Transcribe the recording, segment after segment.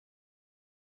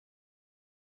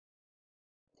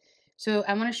So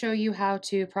I want to show you how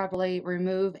to properly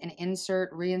remove and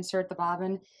reinsert the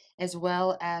bobbin, as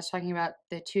well as talking about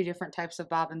the two different types of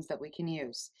bobbins that we can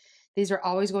use. These are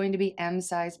always going to be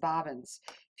M-size bobbins.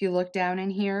 If you look down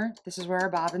in here, this is where our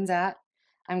bobbin's at.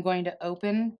 I'm going to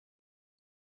open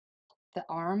the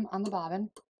arm on the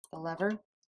bobbin, the lever,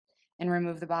 and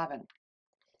remove the bobbin.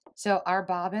 So our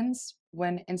bobbins,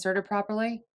 when inserted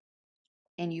properly,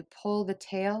 and you pull the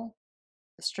tail,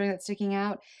 the string that's sticking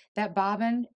out, that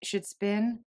bobbin should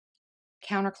spin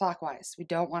counterclockwise. We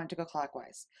don't want it to go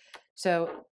clockwise.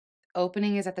 So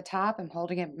opening is at the top. I'm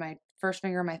holding it with my first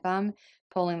finger and my thumb,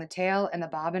 pulling the tail, and the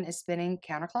bobbin is spinning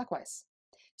counterclockwise.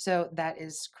 So that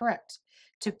is correct.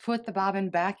 To put the bobbin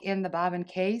back in the bobbin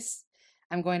case,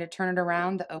 I'm going to turn it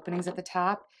around. The opening's at the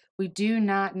top. We do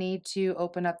not need to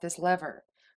open up this lever.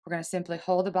 We're going to simply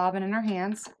hold the bobbin in our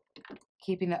hands,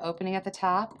 keeping the opening at the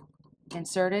top,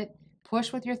 insert it,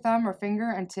 push with your thumb or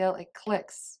finger until it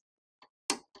clicks.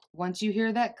 Once you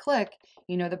hear that click,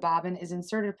 you know the bobbin is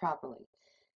inserted properly.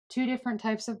 Two different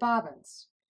types of bobbins.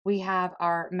 We have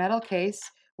our metal case,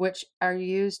 which are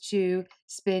used to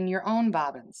spin your own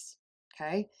bobbins.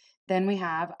 Okay. Then we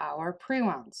have our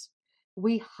pre-wounds.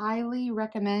 We highly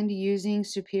recommend using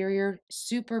Superior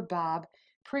Super Bob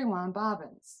pre-wound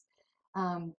bobbins.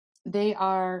 They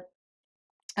are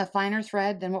a finer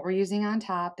thread than what we're using on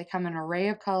top. They come in an array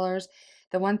of colors.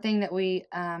 The one thing that we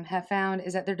have found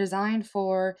is that they're designed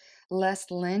for less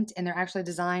lint, and they're actually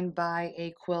designed by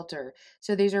a quilter.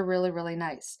 So these are really, really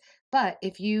nice. But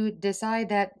if you decide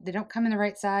that they don't come in the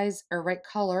right size or right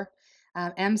color,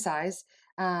 M size,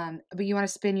 but you want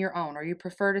to spin your own, or you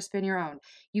prefer to spin your own,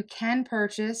 you can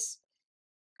purchase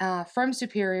from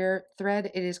Superior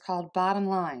thread. It is called Bottom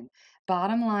Line.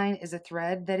 Bottom Line is a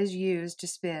thread that is used to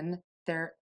spin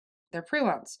their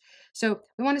pre-wounds. So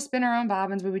we want to spin our own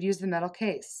bobbins, we would use the metal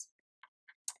case.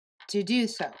 To do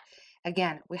so,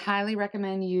 again, we highly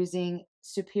recommend using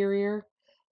Superior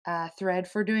thread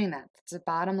for doing that. It's a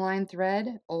Bottom Line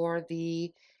thread or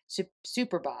the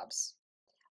Super Bobs.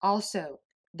 Also,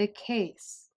 the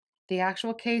case, the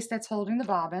actual case that's holding the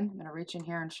bobbin. I'm going to reach in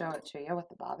here and show it to you with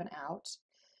the bobbin out.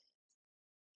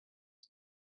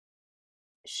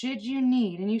 Should you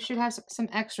need, and you should have some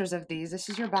extras of these, this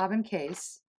is your bobbin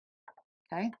case.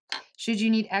 Okay. Should you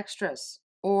need extras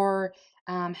or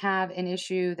have an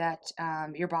issue that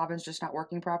your bobbin's just not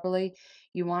working properly,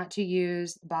 you want to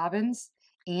use bobbins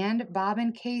and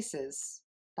bobbin cases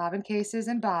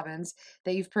and bobbins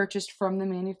that you've purchased from the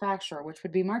manufacturer, which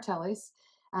would be Martelli's.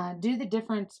 Due to the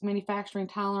different manufacturing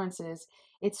tolerances,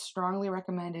 it's strongly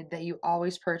recommended that you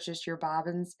always purchase your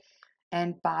bobbins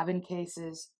and bobbin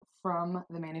cases from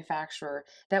the manufacturer.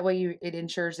 That way it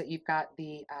ensures that you've got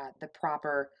the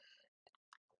proper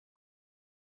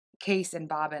case and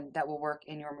bobbin that will work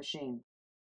in your machine.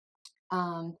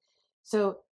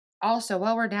 So also,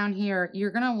 while we're down here, you're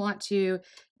going to want to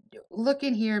look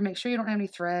in here, make sure you don't have any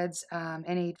threads,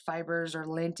 any fibers or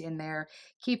lint in there.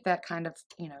 Keep that kind of,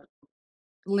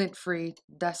 lint-free,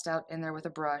 dust out in there with a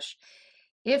brush.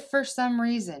 If for some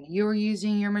reason you're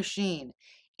using your machine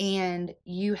and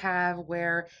you have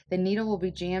where the needle will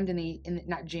be jammed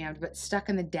not jammed, but stuck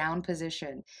in the down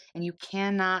position, and you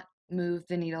cannot move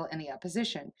the needle in the up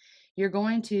position, you're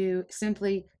going to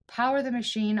simply power the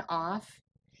machine off,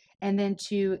 and then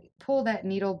to pull that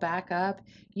needle back up,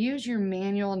 use your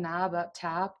manual knob up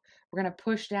top. We're going to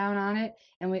push down on it,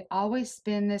 and we always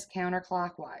spin this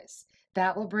counterclockwise.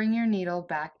 That will bring your needle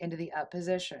back into the up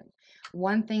position.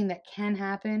 One thing that can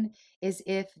happen is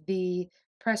if the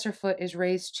presser foot is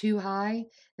raised too high,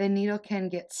 the needle can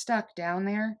get stuck down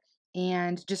there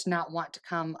and just not want to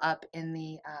come up in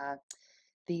the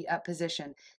up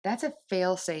position. That's a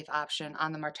fail-safe option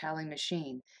on the Martelli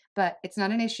machine, but it's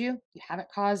not an issue. You haven't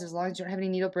caused, as long as you don't have any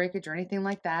needle breakage or anything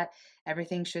like that,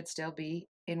 everything should still be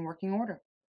in working order.